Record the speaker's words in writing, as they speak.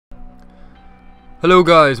Hello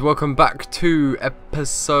guys, welcome back to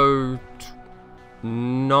episode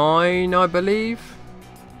 9 I believe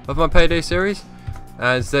of my Payday series,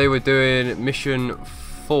 as they were doing mission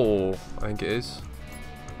 4 I think it is.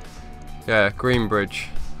 Yeah, Greenbridge.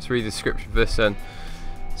 Let's read the description of this then.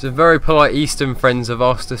 Some very polite Eastern friends have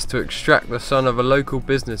asked us to extract the son of a local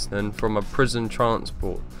businessman from a prison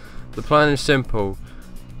transport. The plan is simple.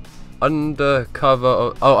 Under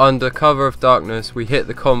cover of darkness, we hit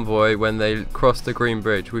the convoy when they cross the Green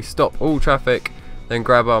Bridge. We stop all traffic, then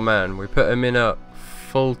grab our man. We put him in a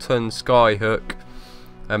Fulton skyhook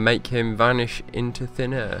and make him vanish into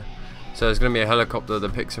thin air. So there's going to be a helicopter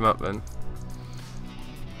that picks him up then.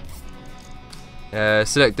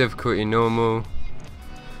 Select difficulty normal.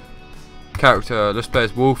 Character, let's play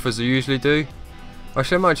as Wolf as I usually do.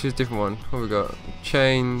 Actually I might choose a different one. What have we got?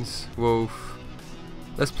 Chains, Wolf.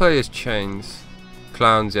 Let's play as Chains.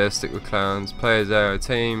 Clowns, yeah, stick with Clowns. Play as Arrow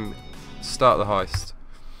Team. Start the heist.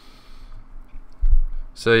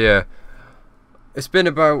 So yeah, it's been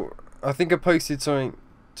about, I think I posted something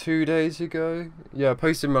 2 days ago. Yeah, I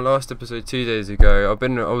posted my last episode 2 days ago.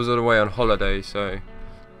 I was away on holiday, so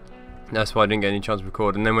that's why I didn't get any chance to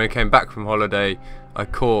record. And then when I came back from holiday, I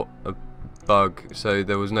caught a bug, so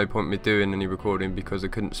there was no point in me doing any recording because I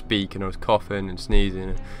couldn't speak and I was coughing and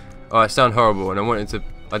sneezing. Oh, I sound horrible, and I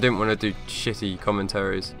didn't want to do shitty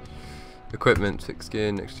commentaries. Equipment, thick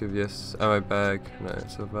skin, extra yes, ammo bag, no,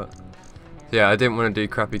 stuff like that. Yeah, I didn't want to do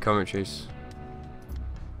crappy commentaries.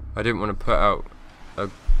 I didn't want to put out a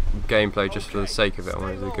gameplay just for the sake of it. I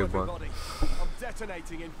wanted to do a good one. I'm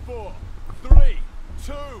detonating in 4, 3,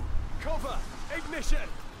 2, cover, ignition.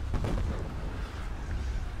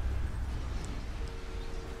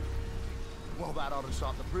 Well, that ought to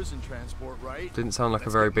stop the prison transport, right? Didn't sound like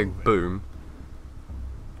a very big boom.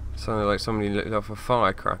 Sounded like somebody lit off a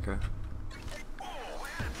firecracker.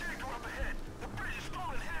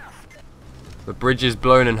 The bridge is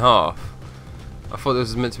blown in half. I thought this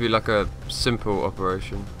was meant to be like a simple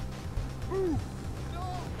operation.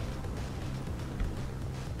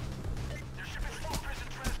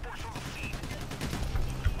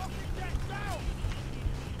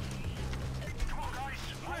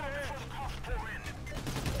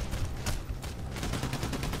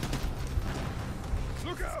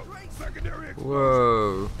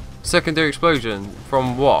 Whoa. Secondary explosion?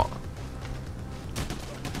 From what?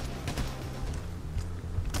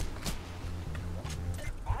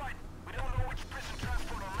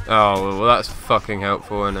 Oh, well that's fucking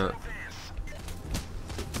helpful, isn't it?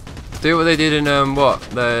 Do what they did in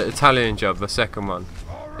the Italian job, the second one.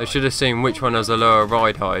 They should have seen which one has a lower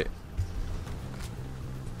ride height.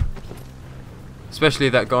 Especially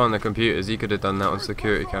that guy on the computers, he could have done that on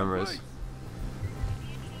security cameras.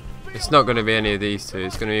 It's not going to be any of these two,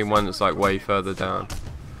 it's going to be one that's like way further down.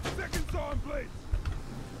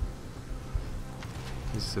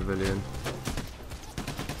 He's a civilian.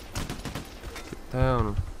 Get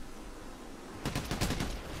down.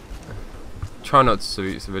 Try not to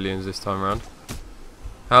shoot civilians this time around.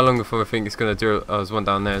 How long before I think it's going to do it? Oh, there's one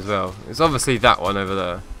down there as well. It's obviously that one over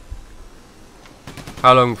there.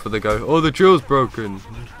 How long before they go, oh the drill's broken.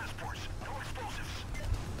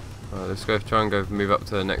 Alright, let's go try and move up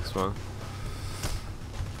to the next one.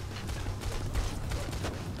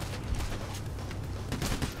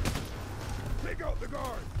 Take out the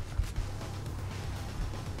guard.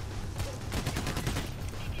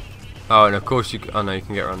 Oh, and of course you know you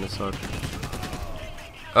can get around this side.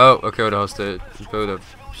 Oh, I killed a hostage. Killed a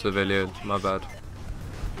civilian. My bad.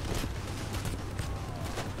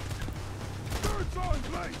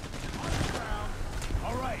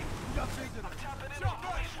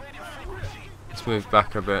 Let's move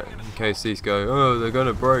back a bit in case these go, oh they're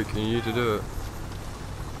gonna break and you need to do it.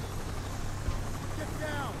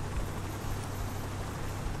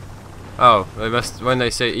 Oh, they must, when they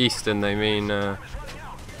say Eastern they mean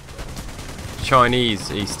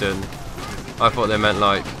Chinese Eastern. I thought they meant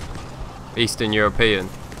like Eastern European.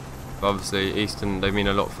 But obviously Eastern they mean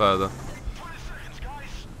a lot further.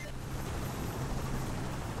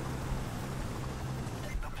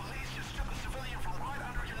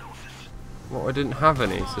 Well, I didn't have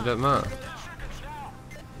any, so it don't matter.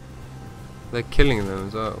 They're killing them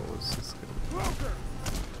as well. What's this?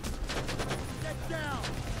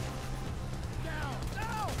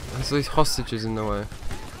 There's these hostages in the way.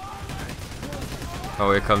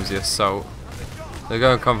 Oh, here comes the assault. They're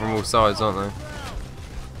going to come from all sides, aren't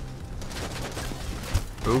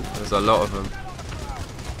they? Ooh, there's a lot of them.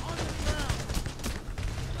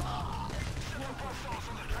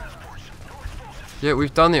 Yeah,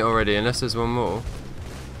 we've done it already, unless there's one more.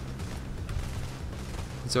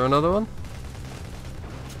 Is there another one?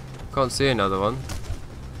 Can't see another one.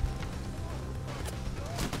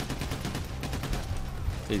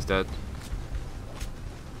 He's dead.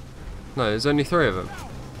 No, there's only 3 of them.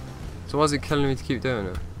 So why is it killing me to keep doing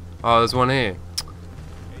it? Oh, there's one here.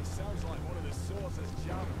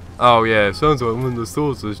 Oh yeah, it sounds like one of the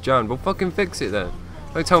swords was jammed. Well, fucking fix it then.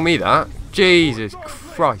 Don't tell me that. Jesus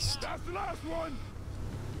Christ.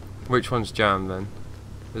 Which one's jammed then?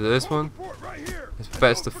 Is it this one? I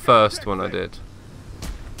bet it's the first one I did.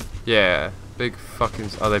 Yeah, big fucking...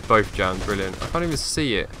 Oh, they both jammed. Brilliant. I can't even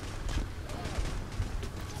see it.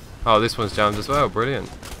 Oh, this one's jammed as well. Brilliant.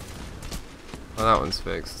 Oh, that one's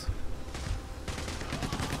fixed.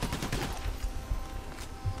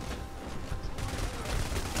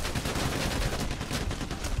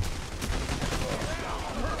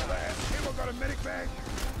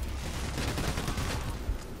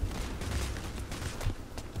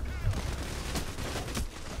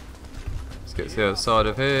 Let's get to the other side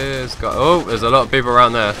of here. Oh, there's a lot of people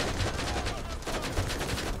around there.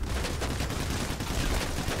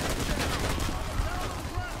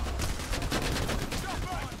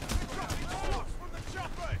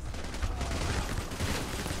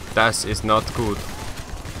 That is not good.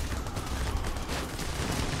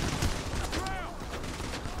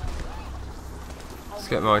 Let's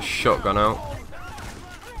get my shotgun out.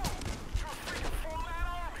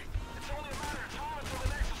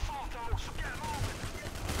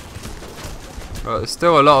 Right, there's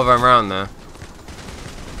still a lot of them around there.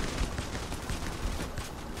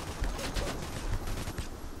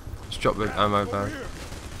 Let's drop the ammo bag.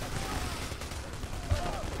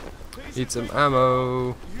 Need some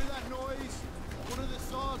ammo.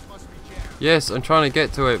 Yes, I'm trying to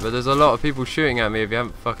get to it, but there's a lot of people shooting at me if you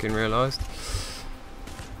haven't fucking realised.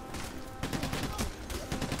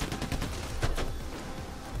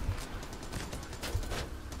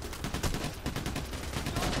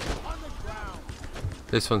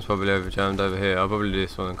 This one's probably overjammed over here. I'll probably do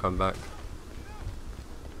this one and come back.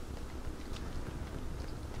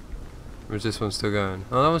 Or is this one still going?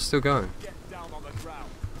 Oh, that one's still going.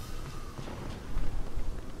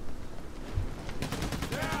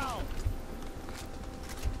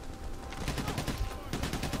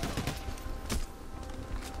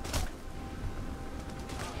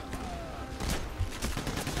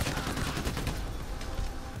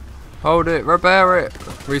 Hold it, repair it,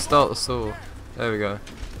 restart the saw. There we go.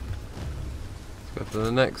 Let's go for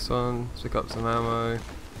the next one, pick up some ammo.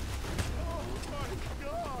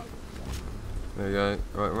 There we go,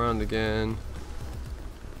 right round again.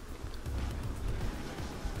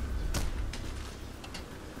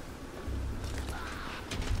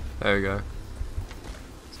 There we go.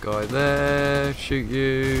 This guy there, shoot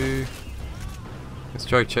you. Let's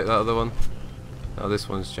try to check that other one. Oh, this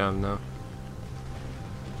one's jammed now.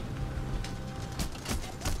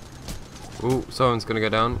 Ooh, someone's gonna go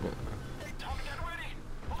down.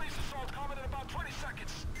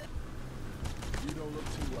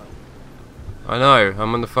 I know,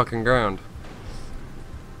 I'm on the fucking ground.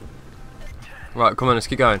 Right, come on, let's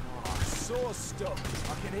keep going.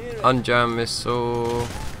 Unjam missile.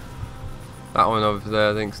 That one over there,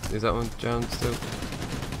 I think. Is that one jammed still?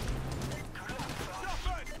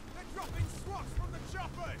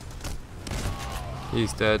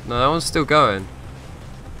 He's dead. No, that one's still going.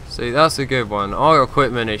 See, that's a good one. Our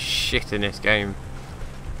equipment is shit in this game.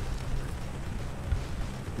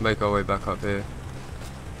 Make our way back up here.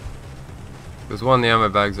 There's one, the ammo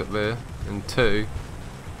bag's up there, and 2,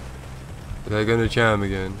 they're gonna jam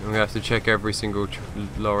again. I'm gonna have to check every single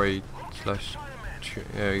lorry slash.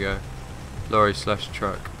 There we go. Lorry slash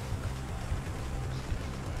truck.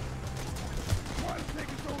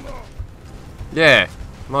 Yeah,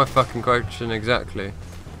 my fucking question exactly.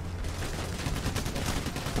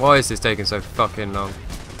 Why is this taking so fucking long?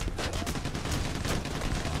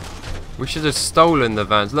 We should have stolen the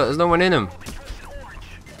vans. Look, there's no one in them.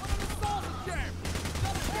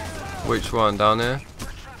 Which one? Down there?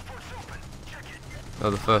 Oh,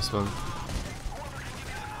 the first one.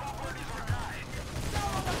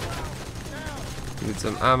 Need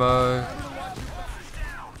some ammo.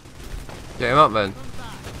 Get him up then.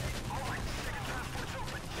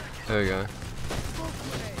 There we go.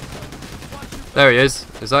 There he is.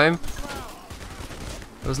 Is that him?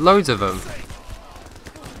 There's loads of them.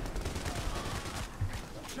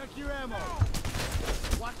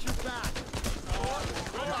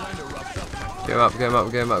 Get him up, get him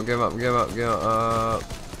up, get him up, get him up, get him up, get him up.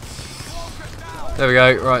 There we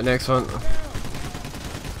go. Right, next one.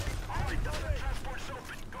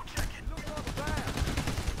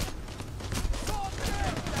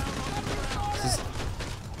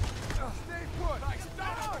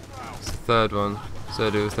 Third one. So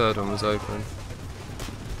the third one was open.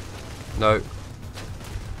 No.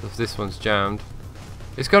 This one's jammed.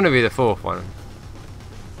 It's going to be the fourth one.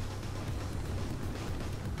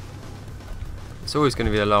 It's always going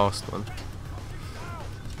to be the last one.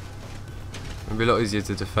 It'll be a lot easier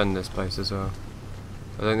to defend this place as well.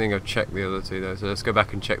 I don't think I've checked the other two though, so let's go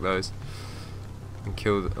back and check those. And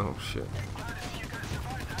kill the... oh shit.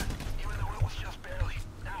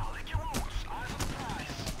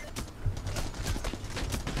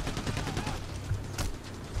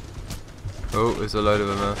 Oh, there's a load of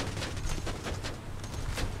them there.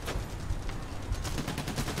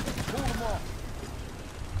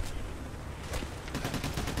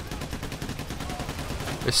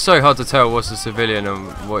 It's so hard to tell what's a civilian and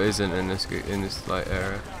what isn't in this like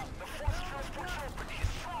area.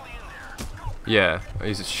 Yeah,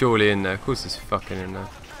 he's surely in there. Of course he's fucking in there.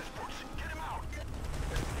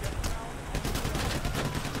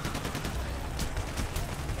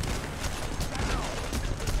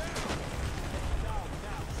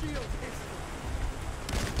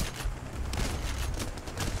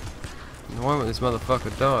 Why won't this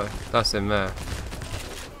motherfucker die? That's him there.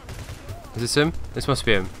 Is this him? This must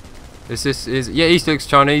be him. Is this is yeah, he looks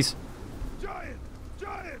Chinese.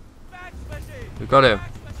 We got him.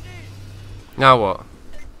 Now what?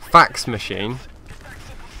 Fax machine?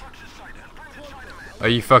 Are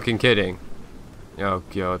you fucking kidding? Oh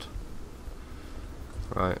god.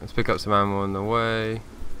 Right, let's pick up some ammo on the way.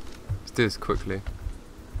 Let's do this quickly.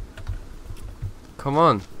 Come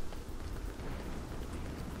on.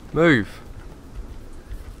 Move.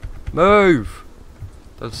 Move!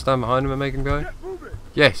 Does stand behind him and make him go?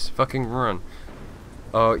 Yes, fucking run.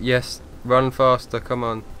 Oh, yes, run faster, come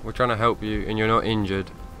on. We're trying to help you and you're not injured.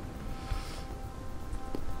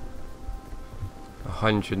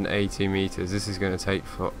 180 meters, this is going to take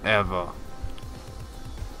forever.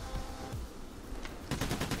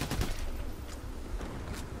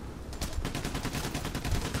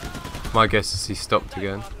 My guess is he stopped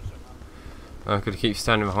again. I could keep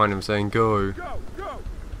standing behind him saying go.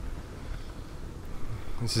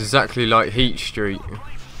 It's exactly like Heat Street.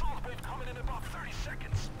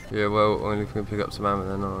 Yeah, well, I'm only going to pick up some ammo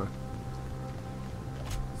then, aren't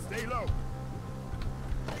I? Stay low.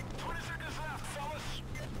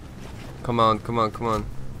 Come on, come on, come on.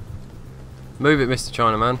 Move it, Mr.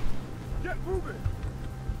 Chinaman. Get moving.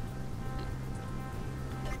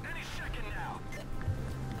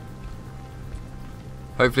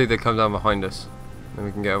 Hopefully they come down behind us. Then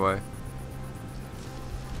we can get away.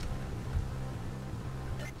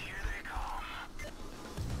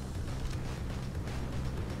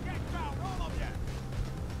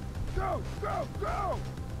 Go, go, go!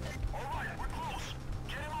 Alright, we're close.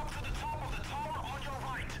 Get him up to the top of the tower on your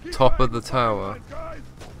right. Top of the tower.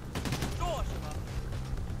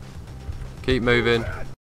 Keep moving.